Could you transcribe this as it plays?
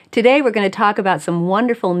Today we're going to talk about some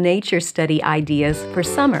wonderful nature study ideas for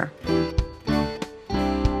summer.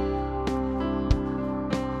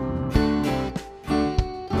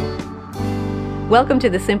 Welcome to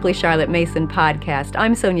the Simply Charlotte Mason podcast.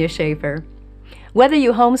 I'm Sonia Schaefer. Whether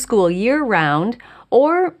you homeschool year-round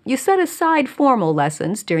or you set aside formal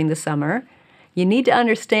lessons during the summer, you need to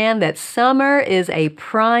understand that summer is a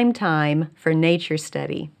prime time for nature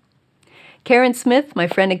study. Karen Smith, my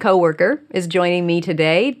friend and coworker, is joining me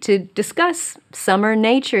today to discuss summer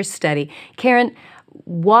nature study. Karen,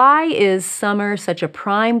 why is summer such a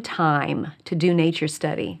prime time to do nature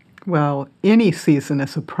study? Well, any season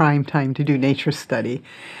is a prime time to do nature study,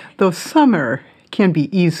 though summer can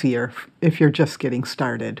be easier if you're just getting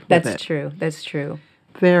started with it. That's true.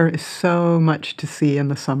 There is so much to see in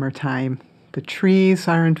the summertime. The trees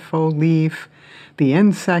are in full leaf, the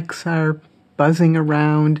insects are buzzing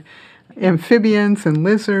around, amphibians and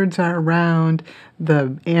lizards are around,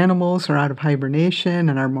 the animals are out of hibernation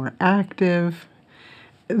and are more active.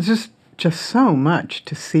 It's just so much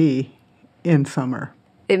to see in summer.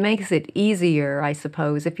 It makes it easier, I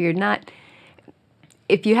suppose, if you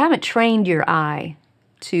haven't trained your eye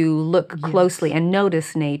to look closely and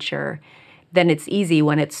notice nature, then it's easy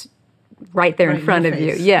when it's right there in front of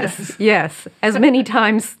you. Yes. As many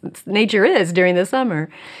times nature is during the summer.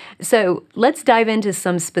 So let's dive into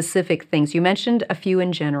some specific things. You mentioned a few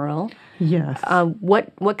in general. Yes.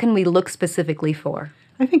 What can we look specifically for?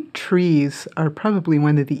 I think trees are probably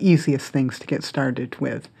one of the easiest things to get started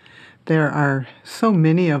with. There are so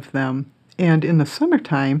many of them, and in the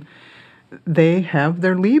summertime, they have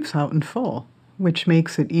their leaves out in full, which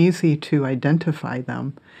makes it easy to identify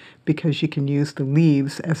them because you can use the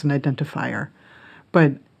leaves as an identifier.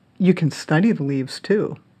 But you can study the leaves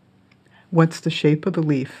too. What's the shape of the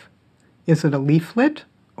leaf? Is it a leaflet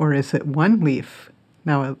or is it one leaf?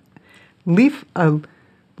 Now, a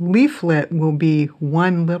leaflet will be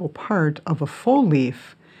one little part of a full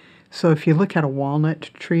leaf. So if you look at a walnut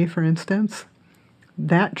tree, for instance,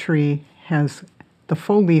 that tree the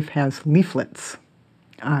full leaf has leaflets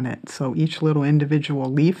on it. So each little individual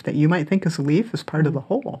leaf that you might think is a leaf is part of the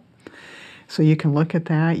whole. So you can look at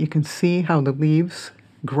that. You can see how the leaves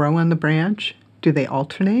grow on the branch. Do they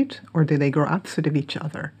alternate or do they grow opposite of each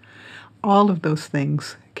other? All of those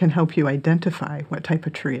things can help you identify what type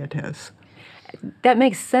of tree it is. That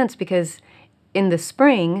makes sense because in the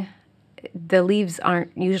spring, the leaves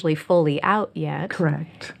aren't usually fully out yet.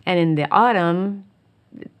 Correct. And in the autumn,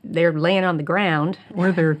 they're laying on the ground.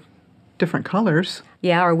 Or they're different colors.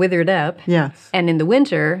 Yeah, or withered up. Yes. And in the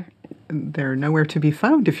winter, they're nowhere to be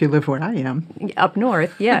found if you live where I am. Up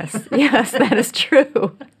north, yes. Yes, that is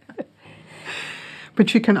true.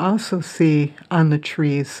 But you can also see on the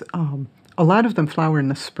trees, a lot of them flower in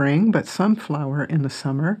the spring, but some flower in the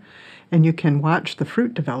summer. And you can watch the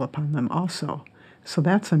fruit develop on them also. So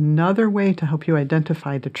that's another way to help you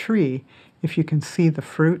identify the tree, if you can see the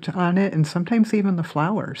fruit on it and sometimes even the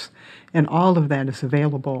flowers. And all of that is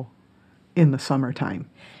available in the summertime.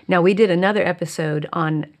 Now, we did another episode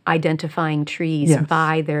on identifying trees Yes.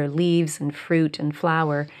 by their leaves and fruit and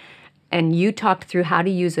flower. And you talked through how to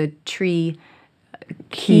use a tree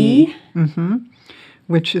key. Mm-hmm.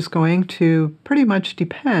 Which is going to pretty much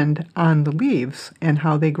depend on the leaves and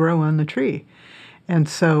how they grow on the tree. And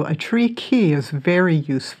so a tree key is very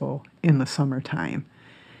useful in the summertime.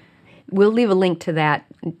 We'll leave a link to that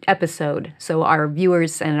episode so our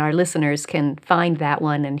viewers and our listeners can find that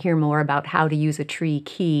one and hear more about how to use a tree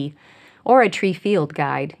key or a tree field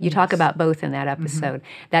guide. You talk about both in that episode.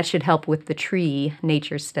 Mm-hmm. That should help with the tree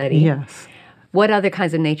nature study. Yes. What other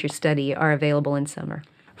kinds of nature study are available in summer?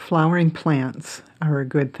 Flowering plants are a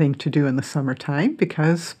good thing to do in the summertime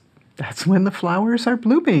because that's when the flowers are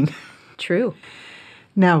blooming. True.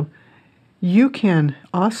 Now, you can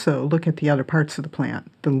also look at the other parts of the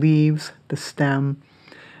plant, the leaves, the stem,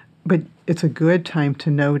 but it's a good time to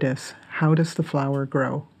notice, how does the flower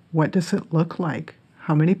grow? What does it look like?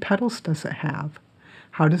 How many petals does it have?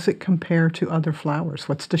 How does it compare to other flowers?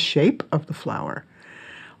 What's the shape of the flower?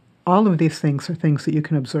 All of these things are things that you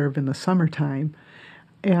can observe in the summertime,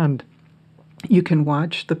 and you can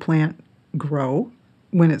watch the plant grow.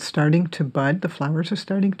 When it's starting to bud, the flowers are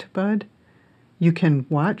starting to bud, you can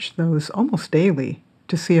watch those almost daily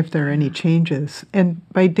to see if there are any changes. And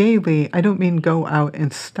by daily, I don't mean go out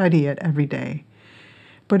and study it every day.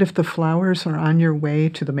 But if the flowers are on your way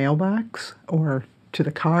to the mailbox or to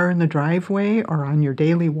the car in the driveway or on your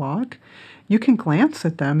daily walk, you can glance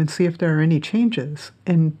at them and see if there are any changes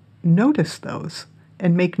and notice those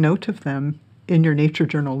and make note of them in your nature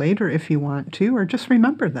journal later if you want to, or just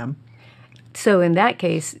remember them. So in that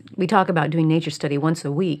case, we talk about doing nature study once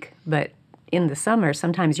a week, but in the summer,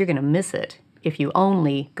 sometimes you're going to miss it if you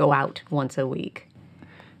only go out once a week.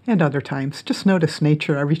 And other times, just notice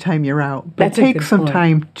nature every time you're out. But That's a take good some point.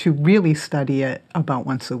 time to really study it about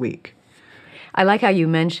once a week. I like how you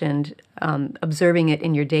mentioned observing it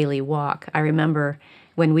in your daily walk. I remember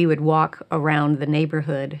when we would walk around the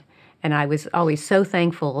neighborhood, and I was always so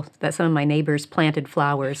thankful that some of my neighbors planted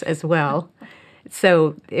flowers as well.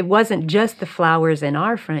 So it wasn't just the flowers in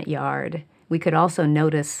our front yard. We could also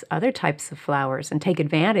notice other types of flowers and take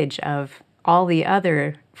advantage of all the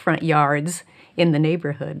other front yards in the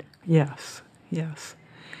neighborhood. Yes, yes.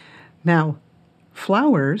 Now,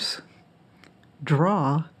 flowers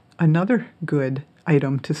draw another good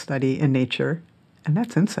item to study in nature, and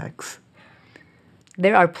that's insects.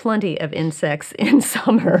 There are plenty of insects in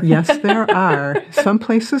summer. Yes, there are. Some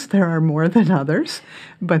places there are more than others,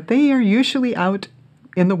 but they are usually out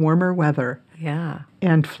in the warmer weather. Yeah.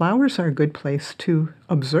 And flowers are a good place to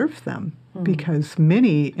observe them because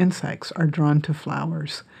many insects are drawn to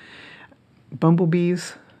flowers.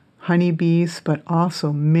 Bumblebees, honeybees, but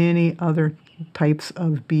also many other types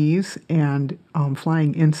of bees and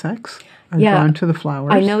flying insects are drawn to the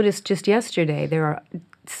flowers. I noticed just yesterday there are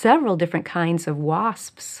several different kinds of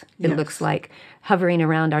wasps, it Yes. looks like, hovering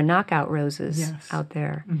around our knockout roses Yes. out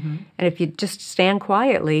there. And if you just stand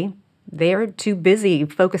quietly, they're too busy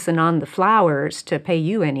focusing on the flowers to pay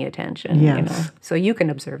you any attention. You know? Yes. So you can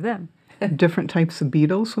observe them. Different types of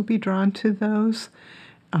beetles will be drawn to those.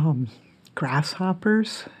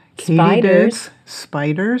 Grasshoppers, katydids,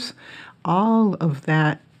 spiders, all of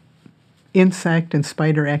that insect and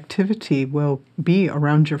spider activity will be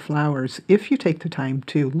around your flowers if you take the time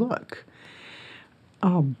to look.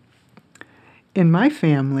 In my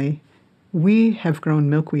family, we have grown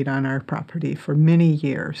milkweed on our property for many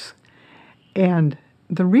years. And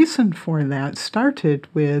the reason for that started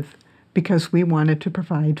with because we wanted to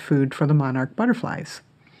provide food for the monarch butterflies,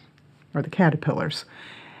 or the caterpillars.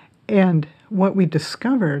 And what we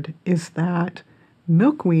discovered is that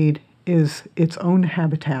milkweed is its own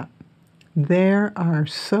habitat. There are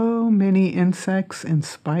so many insects and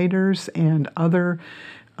spiders and other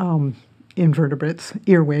invertebrates,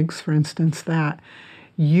 earwigs, for instance, that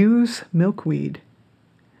use milkweed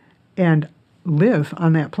and live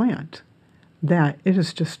on that plant, that it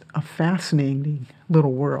is just a fascinating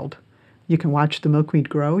little world. You can watch the milkweed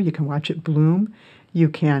grow, you can watch it bloom, you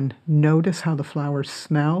can notice how the flowers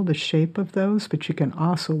smell, the shape of those, but you can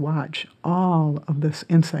also watch all of this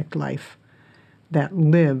insect life that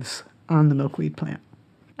lives on the milkweed plant.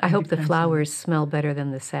 I hope the flowers smell better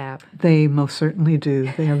than the sap. They most certainly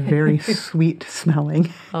do. They are very sweet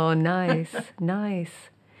smelling. Oh, nice, nice.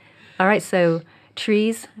 All right, so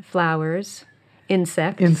trees, flowers,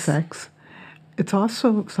 insects. Insects.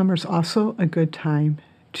 Summer's also a good time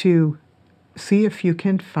to see if you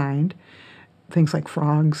can find things like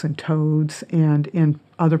frogs and toads, and in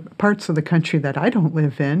other parts of the country that I don't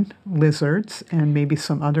live in, lizards and maybe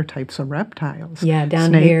some other types of reptiles. Yeah,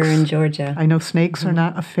 down Snakes. here in Georgia. I know snakes are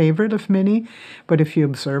not a favorite of many, but if you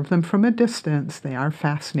observe them from a distance, they are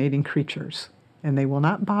fascinating creatures, and they will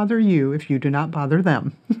not bother you if you do not bother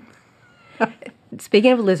them.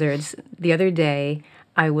 Speaking of lizards, the other day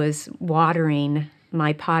I was watering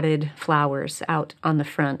my potted flowers out on the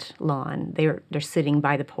front lawn. They're sitting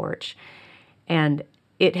by the porch. And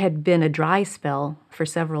it had been a dry spell for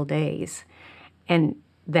several days. And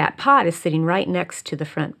that pot is sitting right next to the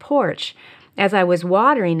front porch. As I was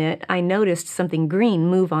watering it, I noticed something green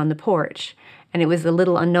move on the porch. And it was a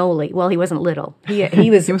little anole. Well, he wasn't little. He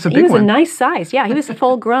was He was a big one. a nice size. Yeah, he was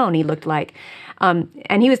full grown, he looked like.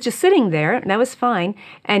 And he was just sitting there, and that was fine.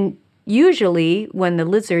 And usually when the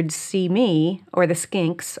lizards see me, or the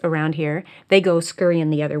skinks around here, they go scurrying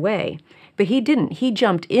the other way. But he didn't. He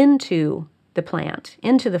jumped into the plant,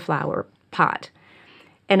 into the flower pot.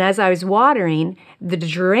 And as I was watering, the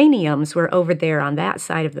geraniums were over there on that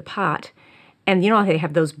side of the pot. And you know how they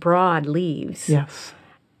have those broad leaves? Yes.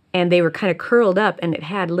 And they were kind of curled up, and it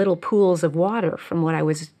had little pools of water from what I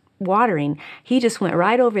was watering. He just went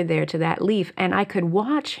right over there to that leaf, and I could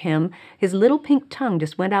watch him. His little pink tongue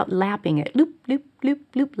just went out lapping it, loop, loop, loop,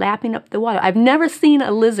 loop, lapping up the water. I've never seen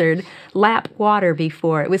a lizard lap water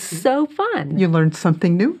before. It was so fun. You learned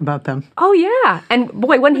something new about them. Oh, yeah. And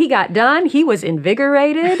boy, when he got done, he was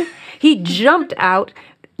invigorated. He jumped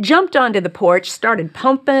onto the porch, started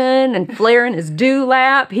pumping and flaring his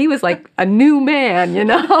dewlap. He was like a new man, you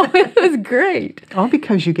know? It was great. All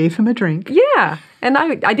because you gave him a drink. Yeah. And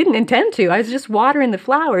I didn't intend to. I was just watering the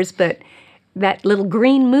flowers, but that little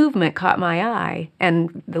green movement caught my eye,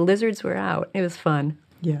 and the lizards were out. It was fun.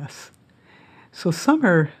 Yes. So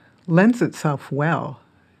summer lends itself well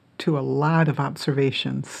to a lot of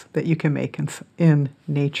observations that you can make in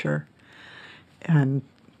nature. And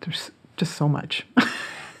there's just so much.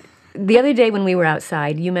 The other day when we were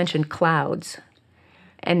outside, you mentioned clouds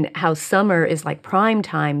and how summer is like prime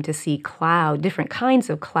time to see different kinds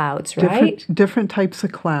of clouds, right? Different types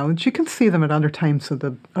of clouds. You can see them at other times of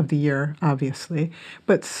the year, obviously.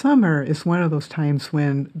 But summer is one of those times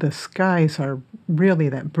when the skies are really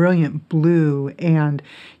that brilliant blue, and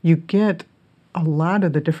you get a lot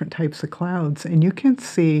of the different types of clouds, and you can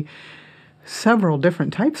see several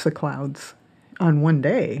different types of clouds on one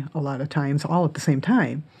day, a lot of times, all at the same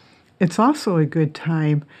time. It's also a good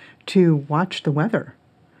time to watch the weather.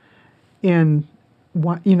 And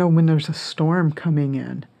when there's a storm coming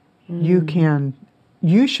in, you can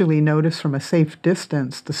usually notice from a safe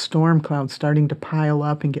distance the storm cloud starting to pile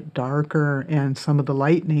up and get darker, and some of the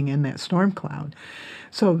lightning in that storm cloud.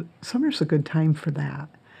 So summer's a good time for that,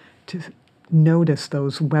 to notice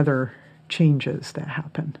those weather changes that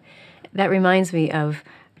happen. That reminds me of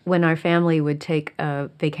when our family would take a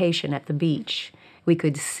vacation at the beach. We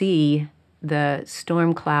could see the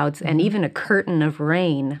storm clouds and even a curtain of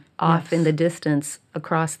rain off in the distance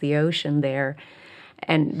across the ocean there,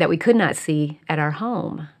 and that we could not see at our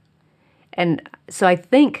home. And so I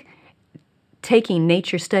think taking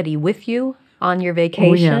nature study with you on your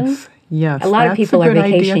vacation. Oh, yes. A lot of people are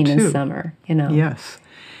vacationing in summer, Yes.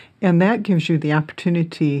 And that gives you the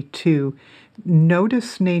opportunity to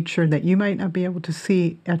notice nature that you might not be able to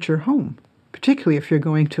see at your home, particularly if you're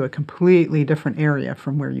going to a completely different area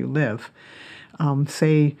from where you live.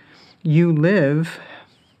 Say you live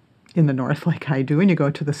in the north like I do, and you go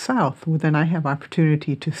to the south. Well, then I have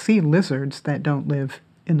opportunity to see lizards that don't live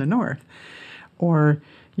in the north. Or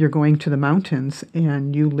you're going to the mountains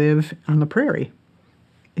and you live on the prairie.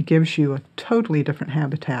 It gives you a totally different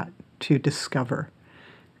habitat to discover,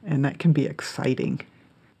 and that can be exciting.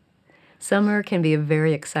 Summer can be a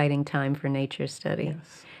very exciting time for nature study.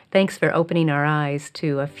 Yes. Thanks for opening our eyes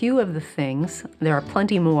to a few of the things. There are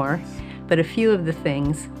plenty more, but a few of the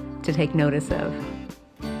things to take notice of.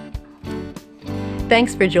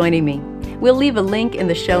 Thanks for joining me. We'll leave a link in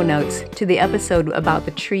the show notes to the episode about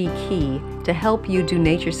the tree key to help you do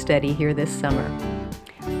nature study here this summer.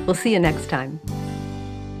 We'll see you next time.